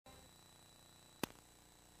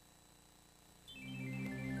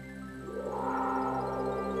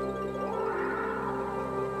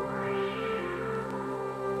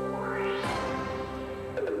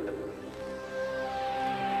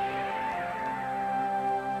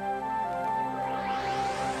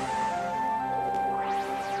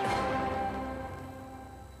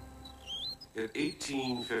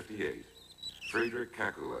1858, Friedrich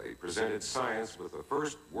Kekule presented science with the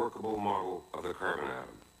first workable model of the carbon atom.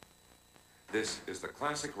 This is the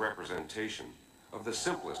classic representation of the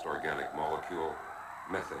simplest organic molecule,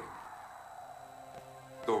 methane.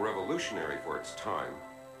 Though revolutionary for its time,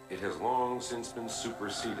 it has long since been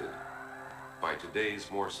superseded by today's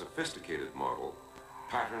more sophisticated model,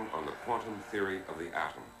 patterned on the quantum theory of the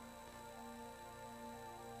atom.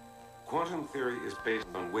 Quantum theory is based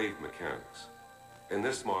on wave mechanics, and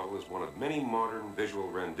this model is one of many modern visual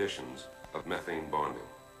renditions of methane bonding.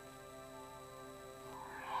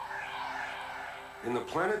 In the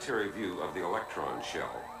planetary view of the electron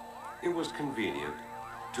shell, it was convenient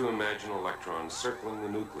to imagine electrons circling the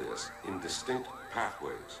nucleus in distinct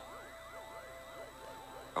pathways.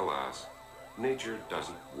 Alas, nature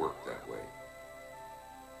doesn't work that way.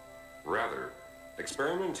 Rather,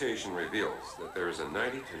 experimentation reveals that there is a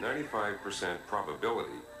 90 to 95%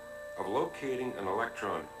 probability of locating an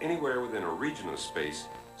electron anywhere within a region of space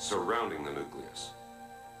surrounding the nucleus.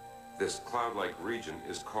 This cloud-like region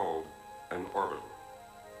is called an orbital.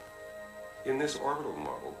 In this orbital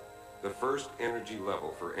model, the first energy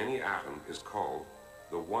level for any atom is called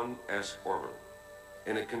the 1s orbital,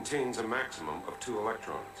 and it contains a maximum of 2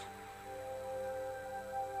 electrons.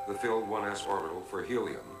 The filled 1s orbital for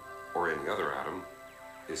helium, or any other atom,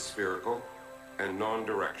 is spherical and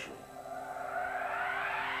non-directional.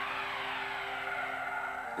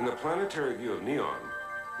 In the planetary view of neon,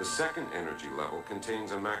 the second energy level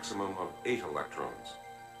contains a maximum of 8 electrons.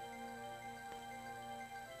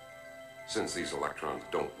 Since these electrons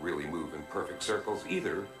don't really move in perfect circles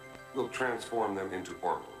either, we'll transform them into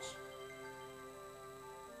orbitals.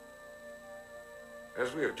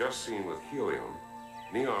 As we have just seen with helium,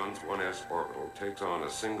 neon's 1s orbital takes on a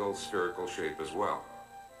single spherical shape as well.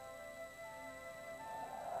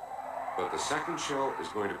 But the second shell is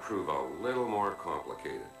going to prove a little more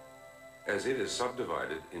complicated, as it is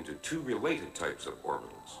subdivided into 2 related types of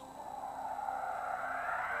orbitals.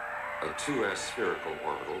 A 2s spherical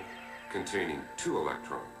orbital containing 2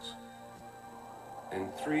 electrons,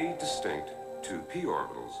 and 3 distinct 2p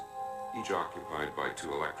orbitals, each occupied by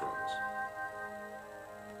 2 electrons.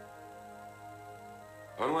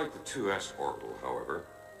 Unlike the 2s orbital, however,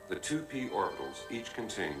 the 2p orbitals each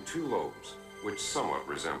contain 2 lobes, which somewhat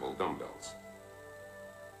resemble dumbbells.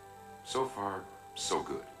 So far, so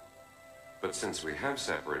good. But since we have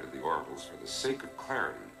separated the orbitals for the sake of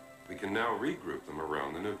clarity, we can now regroup them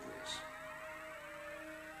around the nucleus.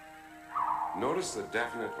 Notice the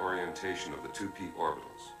definite orientation of the 2p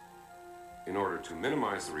orbitals. In order to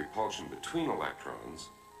minimize the repulsion between electrons,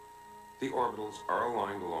 the orbitals are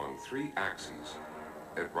aligned along 3 axes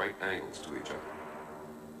at right angles to each other.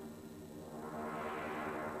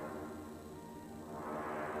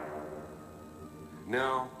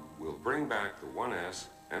 Now, we'll bring back the 1s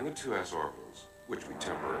and the 2s orbitals, which we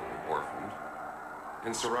temporarily orphaned,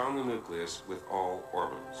 and surround the nucleus with all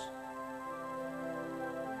orbitals.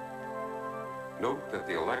 Note that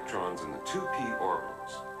the electrons in the 2p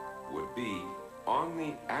orbitals would be, on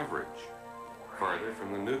the average, farther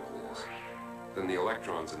from the nucleus than the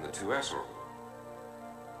electrons in the 2s orbital.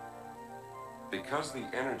 Because the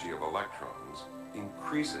energy of electrons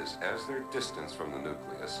increases as their distance from the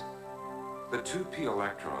nucleus, the 2p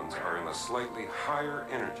electrons are in a slightly higher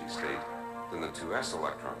energy state than the 2s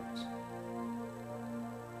electrons.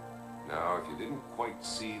 Now, if you didn't quite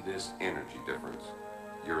see this energy difference,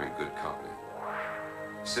 you're in good company,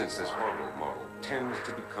 since this orbital model tends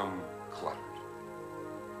to become cluttered.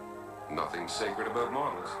 Nothing sacred about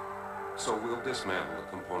models, so we'll dismantle the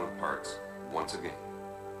component parts once again.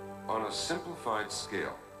 On a simplified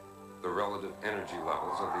scale, the relative energy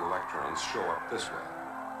levels of the electrons show up this way.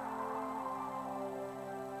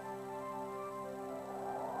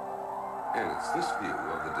 And it's this view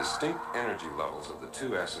of the distinct energy levels of the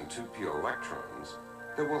 2s and 2p electrons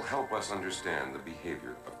that will help us understand the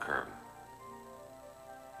behavior of carbon.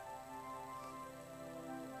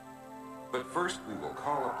 But first, we will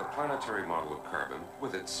call up the planetary model of carbon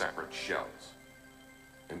with its separate shells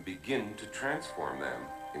and begin to transform them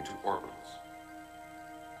into orbitals.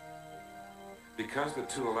 Because the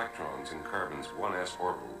 2 electrons in carbon's 1s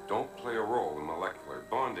orbital don't play a role in molecular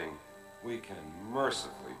bonding, we can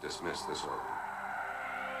mercifully dismiss this orbital.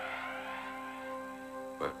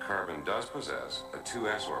 But carbon does possess a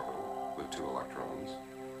 2s orbital with 2 electrons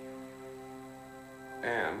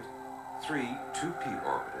and 3 2p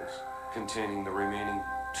orbitals containing the remaining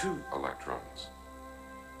 2 electrons.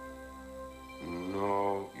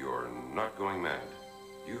 No, you're not going mad.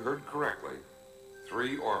 You heard correctly.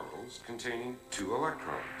 3 orbitals containing 2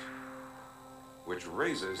 electrons, which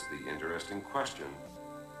raises the interesting question,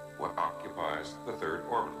 what occupies the third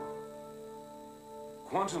orbital.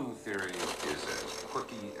 Quantum theory is as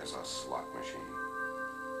quirky as a slot machine.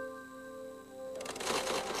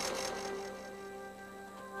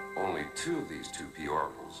 Only two of these 2p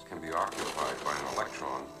orbitals can be occupied by an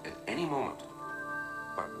electron at any moment.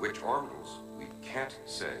 But which orbitals, we can't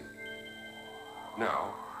say.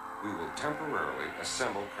 Now, we will temporarily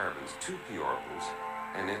assemble carbon's 2p orbitals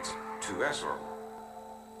and its 2s orbital.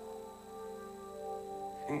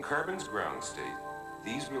 In carbon's ground state,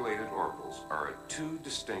 these related orbitals are at two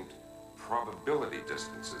distinct probability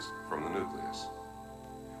distances from the nucleus,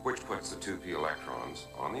 which puts the 2p electrons,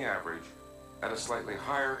 on the average, at a slightly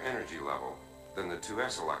higher energy level than the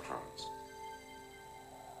 2s electrons.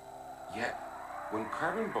 Yet, when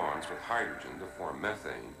carbon bonds with hydrogen to form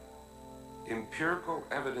methane, empirical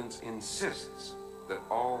evidence insists that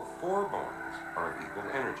all four bonds are of equal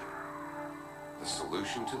energy. The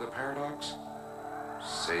solution to the paradox?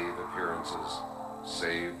 Save appearances,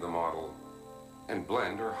 save the model, and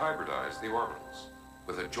blend or hybridize the orbitals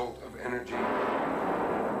with a jolt of energy.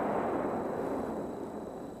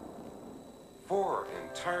 Four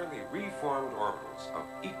entirely reformed orbitals of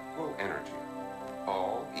equal energy,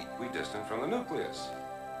 all equidistant from the nucleus.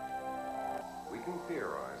 We can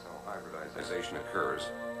theorize how hybridization occurs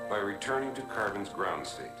by returning to carbon's ground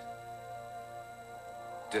state,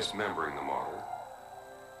 dismembering the model,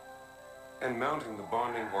 and mounting the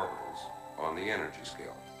bonding orbitals on the energy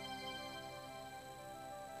scale.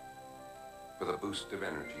 With a boost of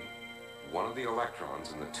energy, one of the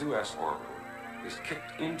electrons in the 2s orbital is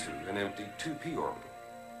kicked into an empty 2p orbital.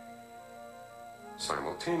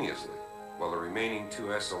 Simultaneously, while the remaining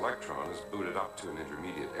 2s electron is booted up to an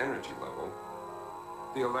intermediate energy level,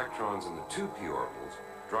 the electrons in the 2p orbitals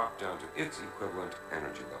drop down to its equivalent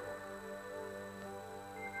energy level.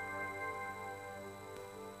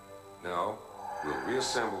 Now, we'll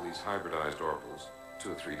reassemble these hybridized orbitals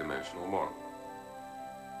to a three-dimensional model.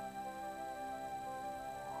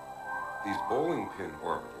 These bowling pin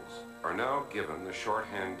orbitals are now given the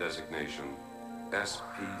shorthand designation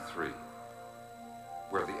sp3,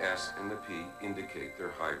 where the S and the P indicate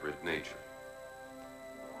their hybrid nature.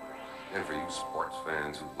 And for you sports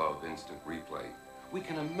fans who love instant replay, we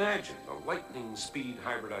can imagine the lightning speed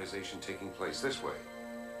hybridization taking place this way.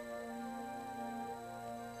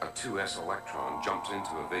 A 2s electron jumps into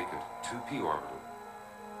a vacant 2p orbital,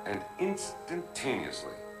 and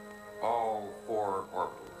instantaneously, all four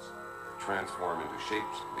orbitals transform into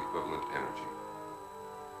shapes of equivalent energy.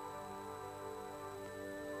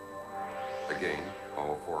 Again,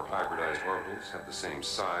 all four hybridized orbitals have the same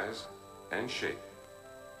size and shape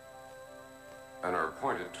and are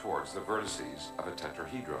pointed towards the vertices of a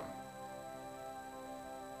tetrahedron.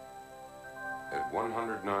 At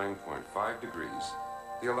 109.5 degrees,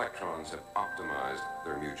 the electrons have optimized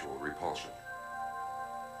their mutual repulsion.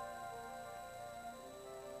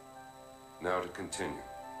 Now to continue.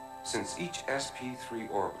 Since each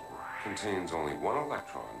sp3 orbital contains only one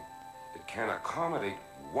electron, it can accommodate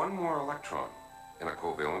one more electron in a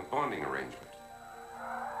covalent bonding arrangement.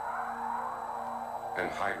 And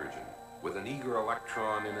hydrogen, with an eager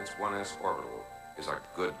electron in its 1s orbital, is a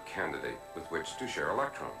good candidate with which to share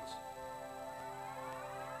electrons.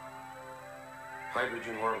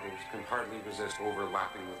 Hydrogen orbitals can hardly resist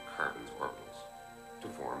overlapping with carbon's orbitals to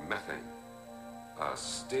form methane, a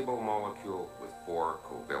stable molecule with four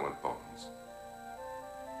covalent bonds.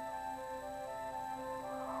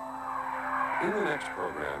 In the next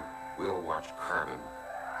program, we'll watch carbon,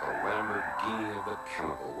 the Lamborghini of the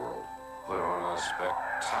chemical world, put on a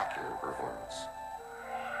spectacular performance.